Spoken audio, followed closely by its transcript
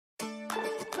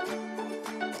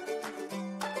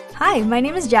Hi, my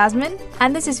name is Jasmine,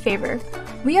 and this is Favor.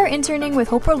 We are interning with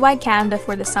Hope Worldwide Canada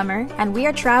for the summer, and we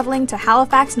are traveling to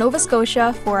Halifax, Nova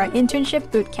Scotia for our internship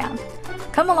boot camp.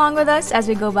 Come along with us as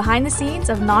we go behind the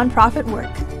scenes of nonprofit work.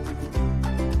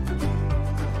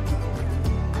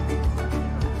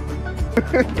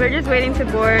 We're just waiting to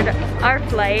board our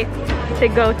flight to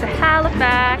go to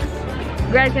Halifax.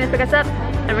 Greg's gonna pick us up,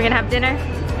 and we're gonna have dinner.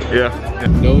 Yeah.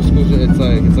 Nova Scotia, it's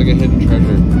like a hidden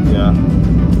treasure. Yeah.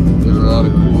 There's a lot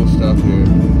of cool stuff here.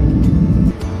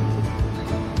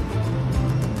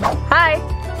 Hi.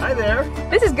 Hi there.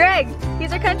 This is Greg.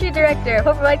 He's our country director of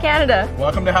Hope Worldwide Canada.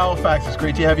 Welcome to Halifax. It's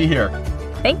great to have you here.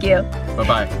 Thank you.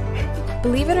 Bye-bye.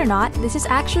 Believe it or not, this is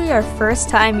actually our first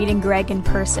time meeting Greg in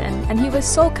person, and he was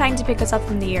so kind to pick us up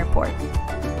from the airport. We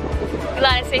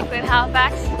landed safely in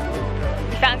Halifax.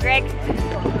 We found Greg,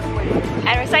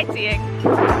 and we're sightseeing.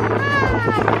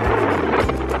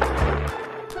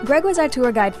 Greg was our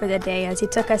tour guide for the day as he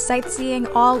took us sightseeing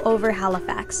all over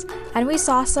Halifax, and we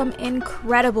saw some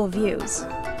incredible views.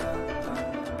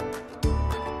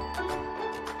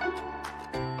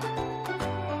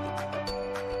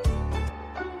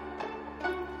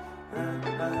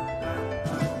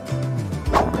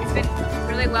 It's been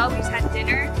really well. We just had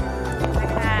dinner. I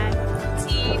had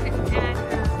tea and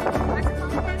what's it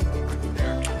called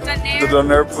again? The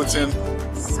doner poutine.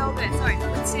 So good. Sorry,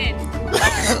 poutine.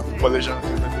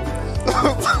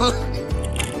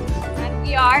 And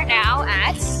we are now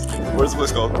at Where's the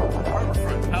place called?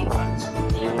 Halifax.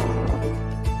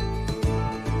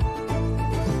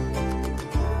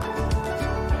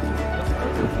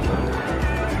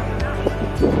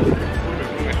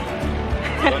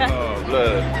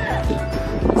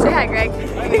 Say hi, Greg.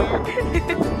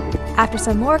 After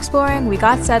some more exploring, we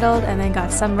got settled and then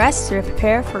got some rest to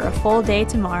prepare for a full day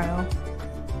tomorrow.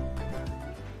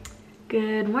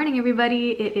 Good morning,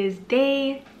 everybody. It is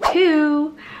day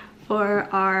 2 for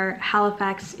our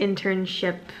Halifax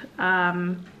internship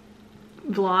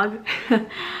vlog.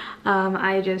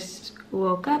 I just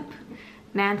woke up.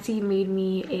 Nancy made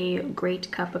me a great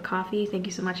cup of coffee. Thank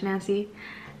you so much, Nancy.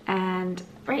 And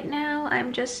right now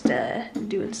I'm just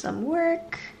doing some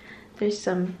work. There's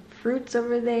some fruits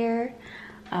over there.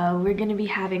 We're gonna be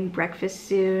having breakfast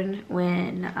soon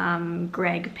when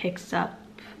Greg picks up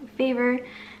Favor.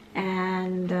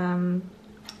 And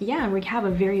yeah, we have a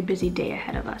very busy day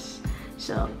ahead of us,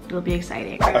 so it'll be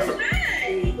exciting.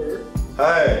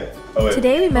 Hi. Oh, wait.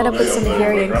 Today we met up with some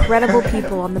very incredible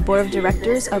people on the board of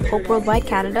directors of Hope Worldwide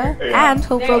Canada and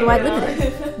Hope Worldwide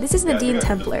Limited. This is Nadine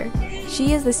Templer.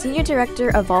 She is the Senior Director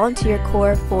of Volunteer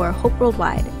Corps for Hope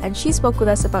Worldwide, and she spoke with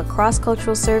us about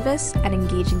cross-cultural service and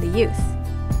engaging the youth.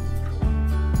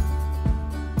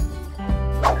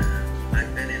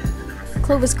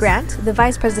 Clovis Grant, the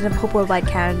Vice President of Hope Worldwide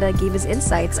Canada, gave his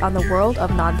insights on the world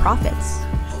of nonprofits.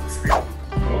 Oh,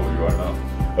 you are now.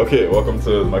 Okay, welcome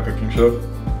to my cooking show.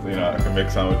 You know, I can make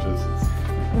sandwiches.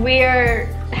 We're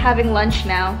having lunch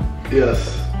now.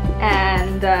 Yes.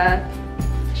 And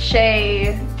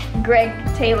Shay, Greg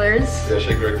Taylor's. Yeah,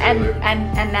 Shay, Greg Taylor.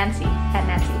 And Nancy.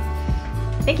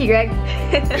 Thank you, Greg.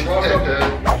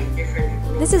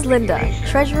 This is Linda,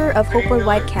 Treasurer of Hope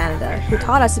Worldwide Canada, who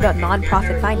taught us about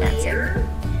nonprofit financing.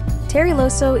 Terry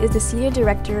Loso is the Senior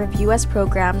Director of U.S.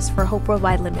 Programs for Hope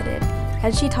Worldwide Limited,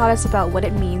 and she taught us about what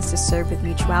it means to serve with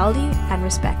mutuality and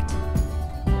respect.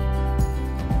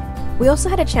 We also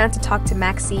had a chance to talk to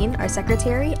Maxine, our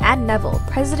secretary, and Neville,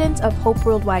 President of Hope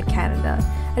Worldwide Canada,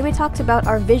 and we talked about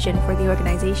our vision for the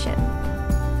organization.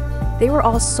 They were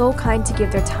all so kind to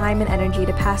give their time and energy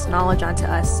to pass knowledge on to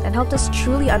us and helped us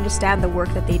truly understand the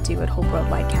work that they do at Hope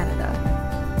Worldwide Canada.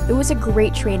 It was a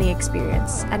great training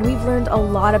experience, and we've learned a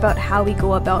lot about how we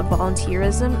go about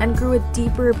volunteerism and grew a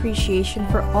deeper appreciation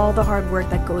for all the hard work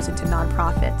that goes into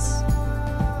nonprofits.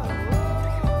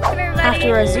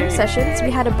 After our Zoom sessions,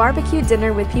 we had a barbecue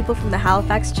dinner with people from the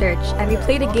Halifax church, and we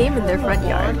played a game in their front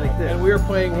yard. And we are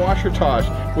playing washer toss,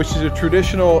 which is a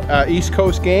traditional East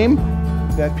Coast game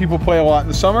that people play a lot in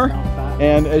the summer.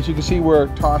 And as you can see, we're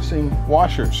tossing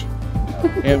washers.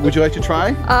 And would you like to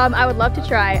try? I would love to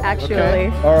try, actually.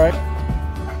 Okay. All right.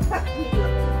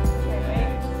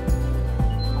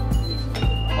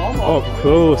 Oh,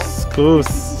 close. All right,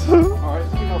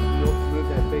 see how you move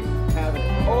that big cabinet.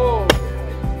 Oh!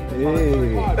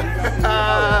 Hey.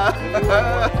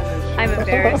 I'm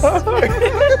embarrassed.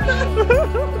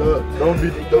 Don't be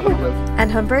good. And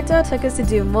Humberto took us to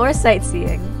do more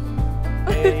sightseeing.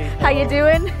 Hey, How you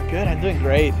doing? good, I'm doing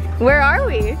great. Where are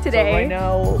we So today? right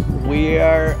now we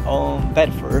are on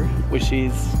Bedford, which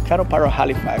is kind of part of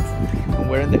Halifax. And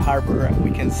we're in the harbor and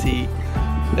we can see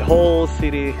the whole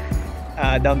city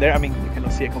down there. I mean, you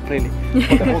cannot see it completely,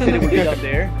 but the whole city will be down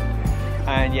there.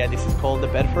 and yeah, this is called the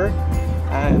Bedford.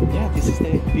 And yeah, this is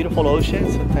the beautiful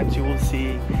ocean. Sometimes you will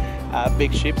see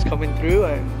big ships coming through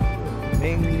and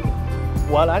many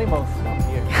wild animals down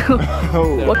here.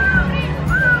 Oh.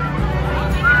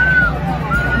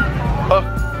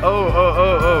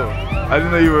 I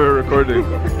didn't know you were recording.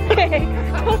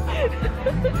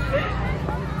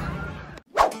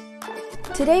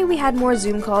 Today we had more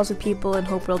Zoom calls with people in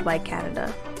Hope Worldwide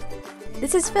Canada.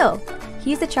 This is Phil.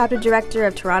 He's the chapter director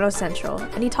of Toronto Central,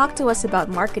 and he talked to us about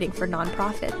marketing for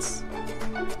nonprofits.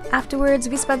 Afterwards,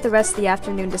 we spent the rest of the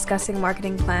afternoon discussing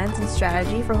marketing plans and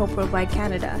strategy for Hope Worldwide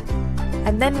Canada.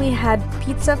 And then we had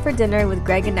pizza for dinner with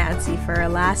Greg and Nancy for our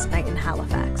last night in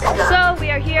Halifax. So we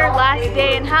are here, last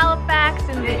day in Halifax,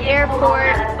 in the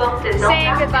airport,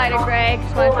 saying goodbye to Greg.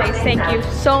 Just want to say thank you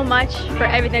so much for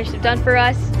everything that you've done for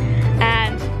us,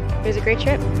 and it was a great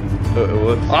trip. It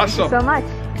was Awesome. So much.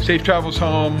 Safe travels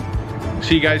home.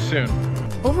 See you guys soon.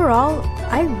 Overall,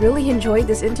 I really enjoyed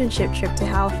this internship trip to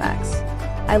Halifax.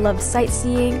 I loved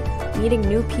sightseeing, meeting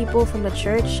new people from the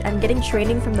church, and getting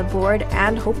training from the board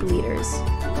and Hope leaders.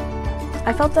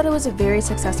 I felt that it was a very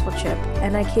successful trip,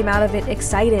 and I came out of it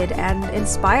excited and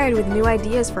inspired with new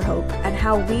ideas for Hope and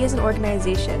how we as an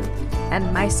organization,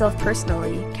 and myself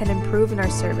personally, can improve in our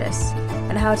service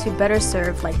and how to better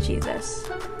serve like Jesus.